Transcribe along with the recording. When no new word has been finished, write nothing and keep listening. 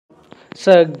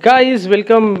So guys,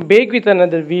 welcome back with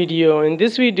another video. In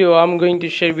this video I'm going to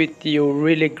share with you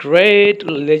really great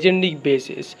legendary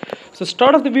bases. So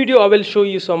start of the video I will show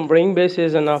you some ring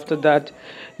bases, and after that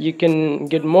you can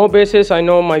get more bases. I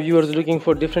know my viewers looking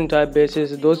for different type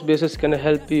bases. Those bases can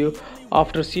help you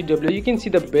after CW. You can see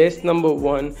the base number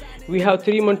 1. We have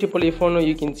 3 multiple F1,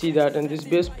 you can see that, and this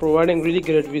base providing really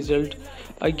great result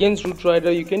against root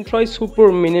rider. You can try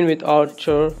super minion with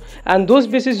archer, and those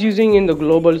bases using in the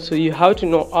global, so you have to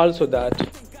know also that.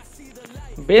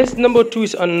 Base number 2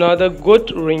 is another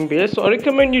good ring base, so I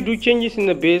recommend you do changes in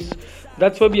the base.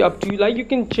 That's will be up to you. Like you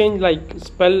can change like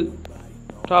spell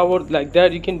tower like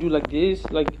that, you can do like this,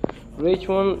 like rage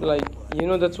one, like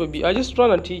that's what be. I just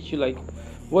trying to teach you like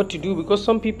what to do, because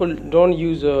some people don't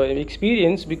use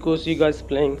experience, because you guys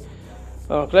playing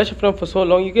Clash of Clans for so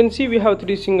long. You can see we have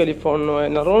 3 single Ifono,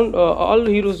 and around all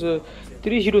heroes,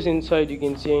 3 heroes inside you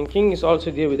can see, and King is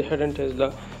also there with Hidden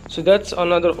Tesla. So that's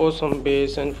another awesome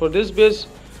base, and for this base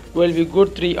well we got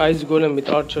 3 ice golem with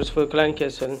archers for clan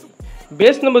castle.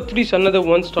 Base number 3 is another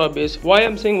 1-star base. Why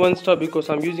I'm saying 1-star? Because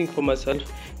I'm using for myself.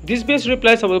 This base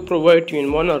replies I will provide to you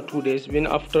in 1 or 2 days when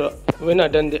I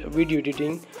done the video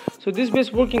editing. So this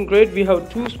base working great. We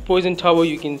have 2 poison tower,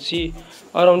 you can see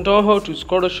around town how to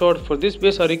score a shot. For this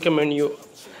base I recommend you.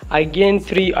 I gain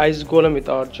 3 ice golem with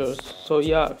archers. So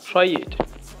yeah, try it.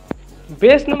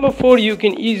 Base number 4 you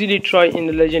can easily try in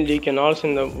the legend league and also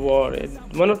in the war.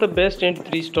 One of the best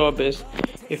 23-star base.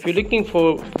 If you're looking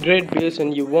for great base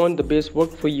and you want the base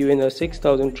work for you in the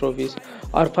 6,000 trophies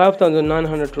or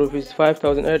 5,900 trophies,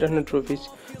 5,800 trophies,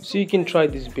 so you can try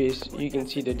this base. You can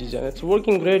see the design, it's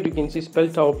working great. You can see spell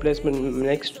tower placement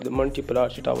next to the multiple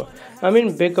archer tower,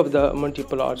 back of the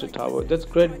multiple archer tower. That's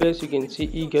great base. You can see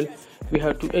eagle, we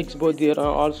have 2 X both there, and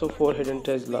also 4 hidden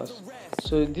Teslas.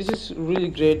 So this is really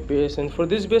great base, and for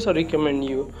this base I recommend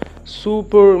you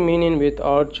super minion with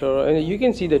archer, and you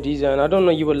can see the design. I don't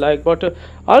know you will like, but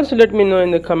also let me know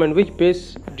in the comment which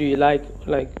base do you like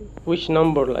which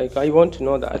number, like I want to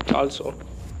know that also.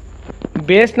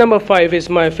 Base number 5 is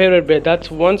my favorite base. That's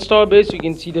 1-star base. You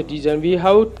can see the design. We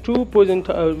have 2 poison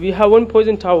we have 1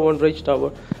 poison tower, 1 rage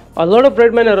tower. A lot of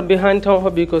red men are behind tower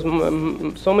because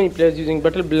so many players using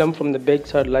battle blum from the back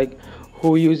side, like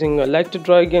who using electric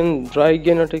dragon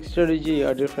attack strategy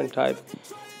or different type.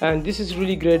 And this is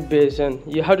really great base, and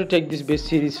you have to take this base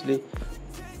seriously.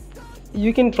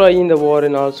 You can try in the war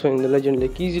and also in the legend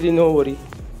league easily, no worry.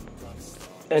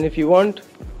 And if you want,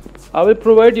 I will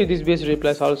provide you this base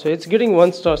replies also. It's getting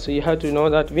 1-star, so you have to know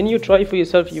that when you try for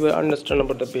yourself you will understand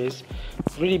about the base.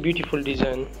 Really beautiful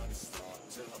design.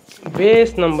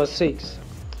 Base number 6,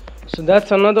 so that's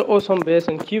another awesome base,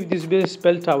 and keep this base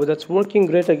spell tower. That's working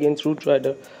great against root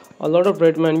rider. A lot of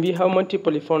red man. We have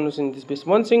multiple Ifonos in this base,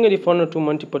 1 single Ifono, 2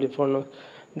 multiple Ifono.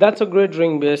 That's a great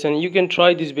ring base, and you can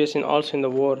try this base in also in the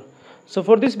war. So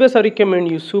for this base I recommend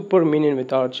you super minion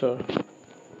with archer.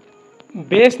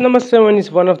 Base number 7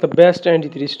 is one of the best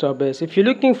 23-star base. If you're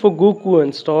looking for Goku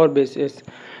and star bases,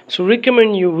 so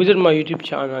recommend you visit my YouTube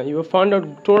channel. You will find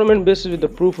out tournament bases with the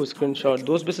proof of screenshot.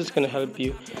 Those bases can help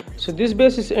you. So this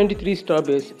base is 23-star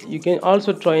base. You can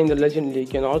also try in the legend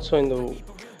league and also in the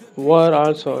war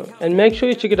also. And make sure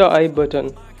you check it out I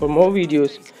button for more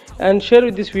videos, and share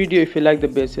with this video if you like the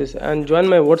bases, and join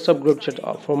my WhatsApp group chat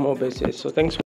for more bases. So thanks.